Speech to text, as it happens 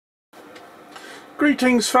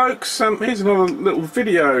Greetings folks, here's another little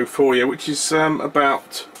video for you which is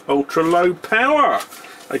about ultra low power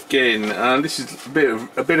again, and this is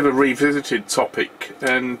a bit of a revisited topic,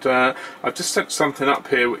 and I've just set something up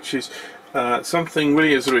here which is something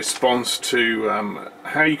really as a response to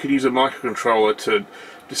how you could use a microcontroller to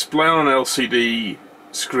display on an LCD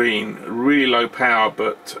screen really low power,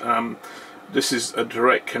 but this is a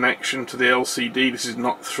direct connection to the LCD. This is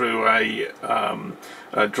not through a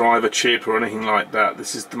driver chip or anything like that.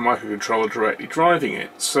 This is the microcontroller directly driving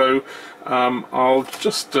it. So I'll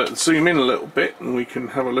just zoom in a little bit and we can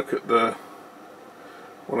have a look at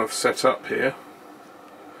what I've set up here.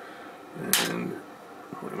 And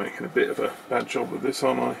I'm making a bit of a bad job of this,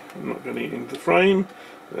 aren't I? I'm not going to get into the frame.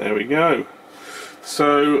 There we go.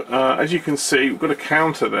 So as you can see, we've got a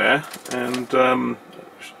counter there, and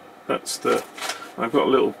I've got a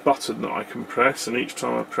little button that I can press, and each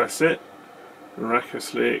time I press it,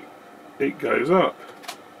 miraculously it goes up.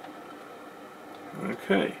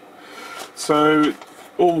 Okay, so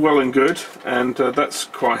all well and good, and that's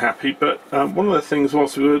quite happy, but one of the things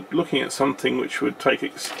was we were looking at something which would take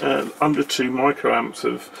under 2 microamps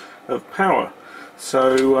of power.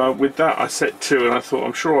 So with that I set 2, and I thought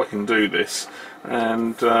I'm sure I can do this,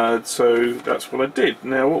 and so that's what I did.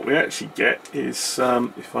 Now what we actually get is,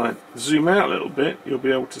 if I zoom out a little bit, you'll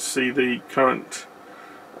be able to see the current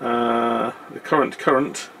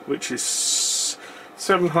which is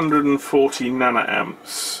 740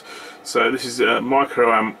 nanoamps. So this is a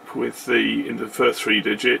microamp with in the first 3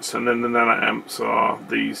 digits, and then the nanoamps are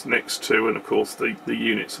these next 2, and of course the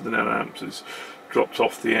units of the nanoamps is dropped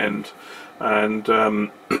off the end. And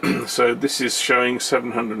so this is showing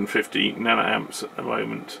 750 nanoamps at the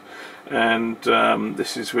moment, and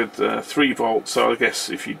this is with 3 volts. So I guess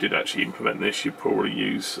if you did actually implement this, you'd probably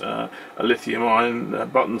use a lithium-ion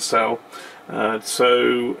button cell.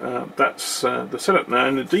 So that's the setup now,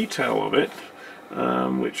 and the detail of it,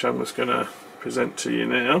 which I'm just going to present to you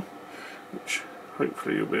now, which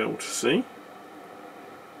hopefully you'll be able to see.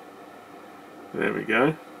 There we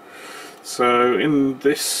go. So in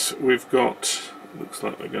this we've got, looks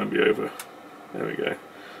like we're going to be over, there we go,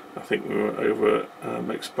 I think we were over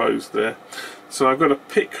exposed there. So I've got a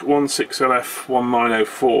PIC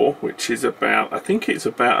 16LF1904, which is about, I think it's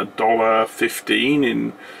about $1.15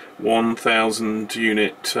 in 1,000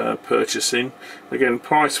 unit purchasing. Again,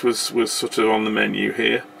 price was sort of on the menu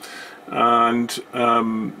here, and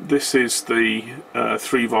this is the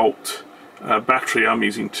 3 volt battery. I'm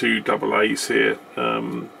using 2 AA's here.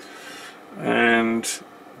 And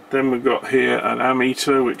then we've got here an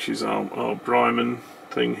ammeter, which is our Brymen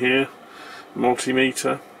thing here,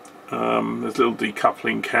 multimeter. There's a little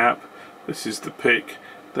decoupling cap. This is the PIC.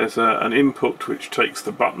 There's an input which takes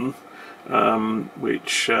the button,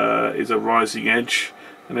 which is a rising edge,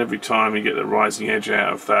 and every time you get the rising edge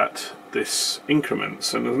out of that, this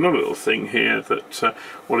increments. And there's another little thing here that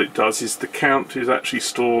what it does is the count is actually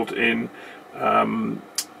stored in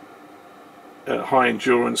high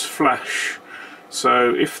endurance flash.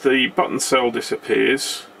 So if the button cell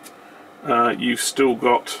disappears, you've still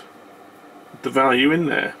got the value in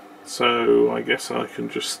there. So I guess I can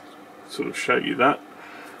just sort of show you that,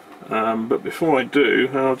 but before I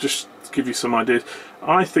do, I'll just give you some ideas.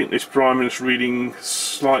 I think this Brymen is reading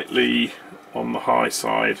slightly on the high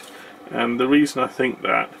side, and the reason I think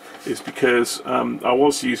that is because I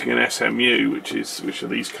was using an SMU, which are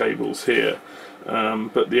these cables here,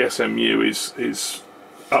 but the SMU is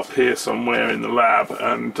up here somewhere in the lab,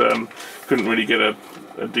 and couldn't really get a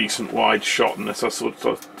decent wide shot unless I sort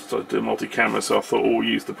of do multi-camera. So I thought, oh, we'll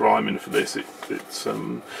use the Brymen for this.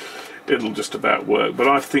 It'll just about work. But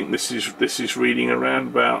I think this is reading around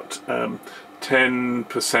about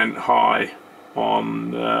 10% high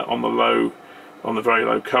on the very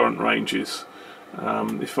low current ranges.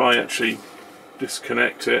 If I actually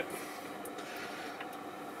disconnect it,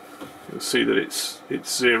 you'll see that it's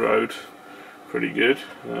zeroed pretty good.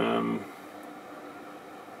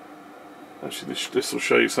 Actually, this will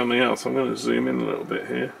show you something else. I'm going to zoom in a little bit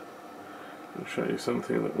here. I'll show you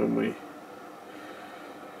something that when we,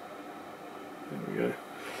 there we go.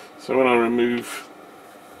 So when I remove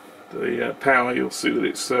the power, you'll see that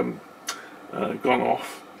it's gone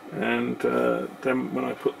off, and then when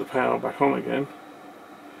I put the power back on again,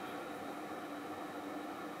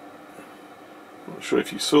 not sure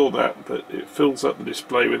if you saw that, but it fills up the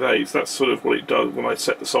display with A's. That's sort of what it does when I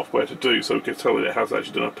set the software to do, so we can tell that it has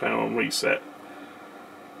actually done a power on reset,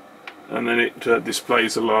 and then it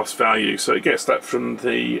displays the last value. So it gets that from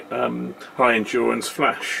the high endurance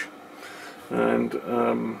flash. And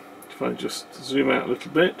if I just zoom out a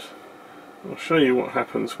little bit, I'll show you what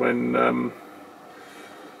happens when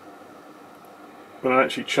when I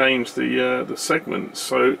actually changed the segments.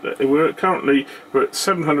 So we're at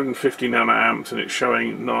 750 nanoamps, and it's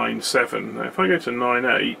showing 9.7. Now if I go to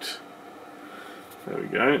 9.8, there we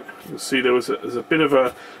go. You'll see there's a bit of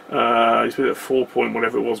a it's been at 4 point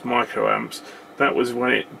whatever it was microamps. That was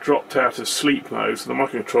when it dropped out of sleep mode. So the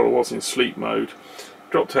microcontroller was in sleep mode,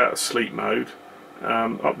 dropped out of sleep mode,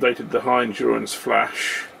 updated the high endurance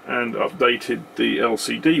flash, and updated the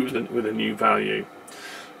LCD with a new value.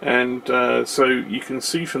 And so you can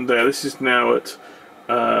see from there, this is now at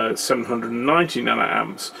 790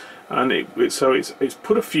 nanoamps, and it's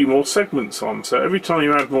put a few more segments on. So every time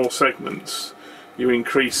you add more segments, you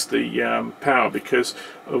increase the power, because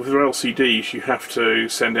with LCDs you have to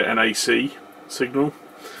send it an AC signal,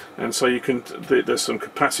 and so you can there's some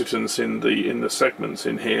capacitance in the segments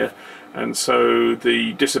in here, and so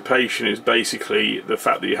the dissipation is basically the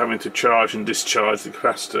fact that you're having to charge and discharge the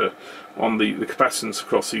capacitor on the capacitance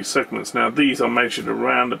across these segments. Now these are measured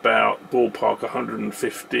around about ballpark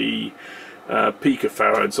 150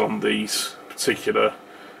 picofarads on these particular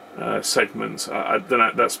segments. I don't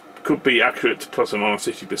know, that's could be accurate to plus or minus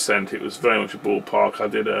 50%. It was very much a ballpark. I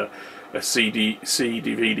did a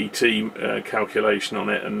CDVDT calculation on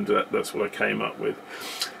it, and that's what I came up with.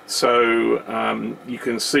 So you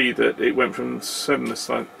can see that it went from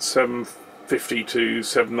 750 to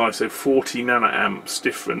 790, so 40 nanoamps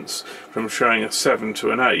difference from showing a 7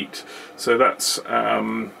 to an 8. So that's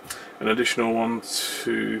an additional 1,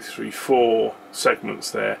 2, 3, 4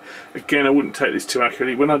 segments there. Again, I wouldn't take this too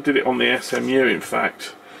accurately. When I did it on the SMU, in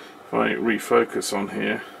fact, if I refocus on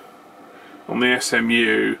here, on the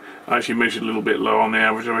SMU, I actually measured a little bit low on the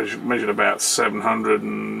average. I measured about 700,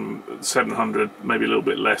 maybe a little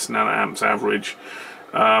bit less nanoamps average,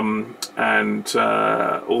 and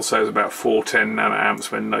also it's about 410 nanoamps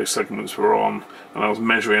when no segments were on. And I was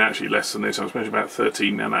measuring actually less than this. I was measuring about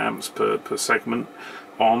 13 nanoamps per segment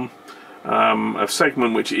on. A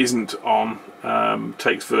segment which isn't on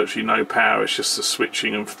takes virtually no power. It's just the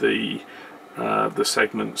switching of the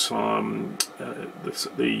segments,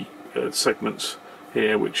 segments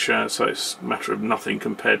here, which so it's a matter of nothing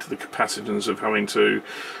compared to the capacitance of having to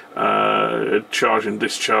charge and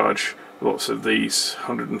discharge lots of these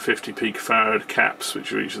 150 picofarad caps,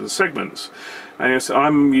 which are each of the segments. And yes,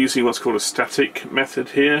 I'm using what's called a static method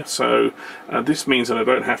here, so this means that I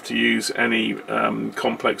don't have to use any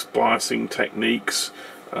complex biasing techniques,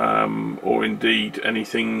 or indeed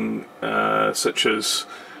anything such as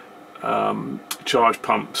charge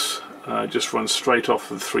pumps. Just run straight off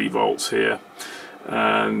the 3 volts here,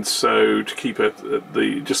 and so to keep it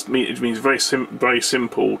it means very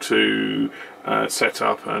simple to set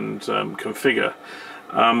up and configure.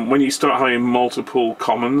 When you start having multiple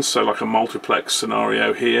commons, so like a multiplex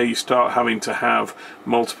scenario here, you start having to have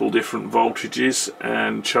multiple different voltages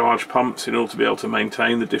and charge pumps in order to be able to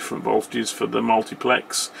maintain the different voltages for the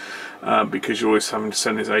multiplex, because you're always having to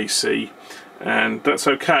send this AC. And that's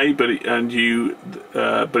okay, but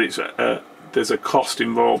there's a cost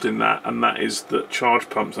involved in that, and that is that charge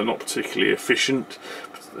pumps are not particularly efficient,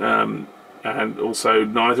 and also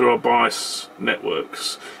neither are bias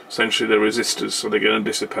networks. Essentially they're resistors, so they're going to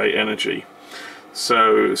dissipate energy.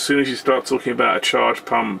 So as soon as you start talking about a charge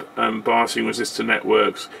pump and biasing resistor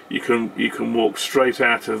networks, you can walk straight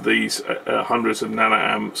out of these hundreds of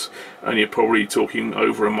nanoamps, and you're probably talking well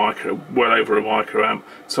over a microamp,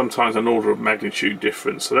 sometimes an order of magnitude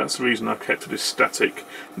difference. So that's the reason I've kept to this static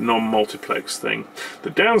non-multiplex thing. The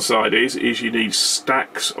downside is you need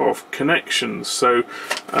stacks of connections. So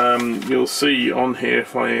you'll see on here,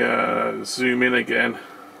 if I zoom in again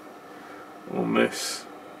on this,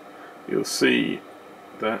 you'll see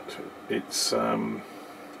that it's not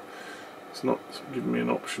giving me an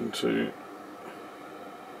option to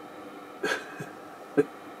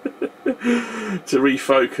to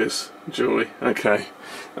refocus. Joy. Okay,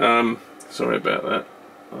 sorry about that.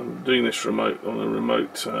 I'm doing this on a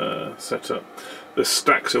remote setup. There's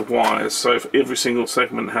stacks of wires, so if every single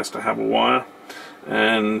segment has to have a wire,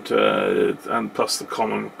 and plus the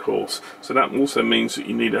common, of course. So that also means that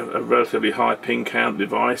you need a relatively high pin count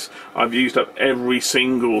device. I've used up every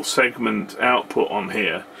single segment output on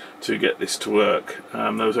here to get this to work.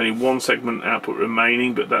 There was only one segment output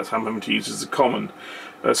remaining, but that's how I'm having to use as a common.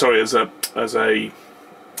 As a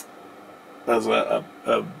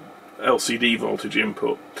LCD voltage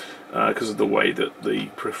input, because of the way that the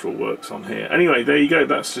peripheral works on here. Anyway, there you go.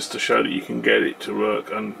 That's just to show that you can get it to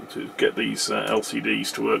work, and to get these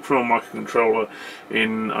LCDs to work from a microcontroller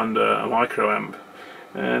in under a microamp.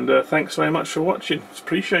 And thanks very much for watching. It's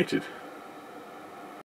appreciated.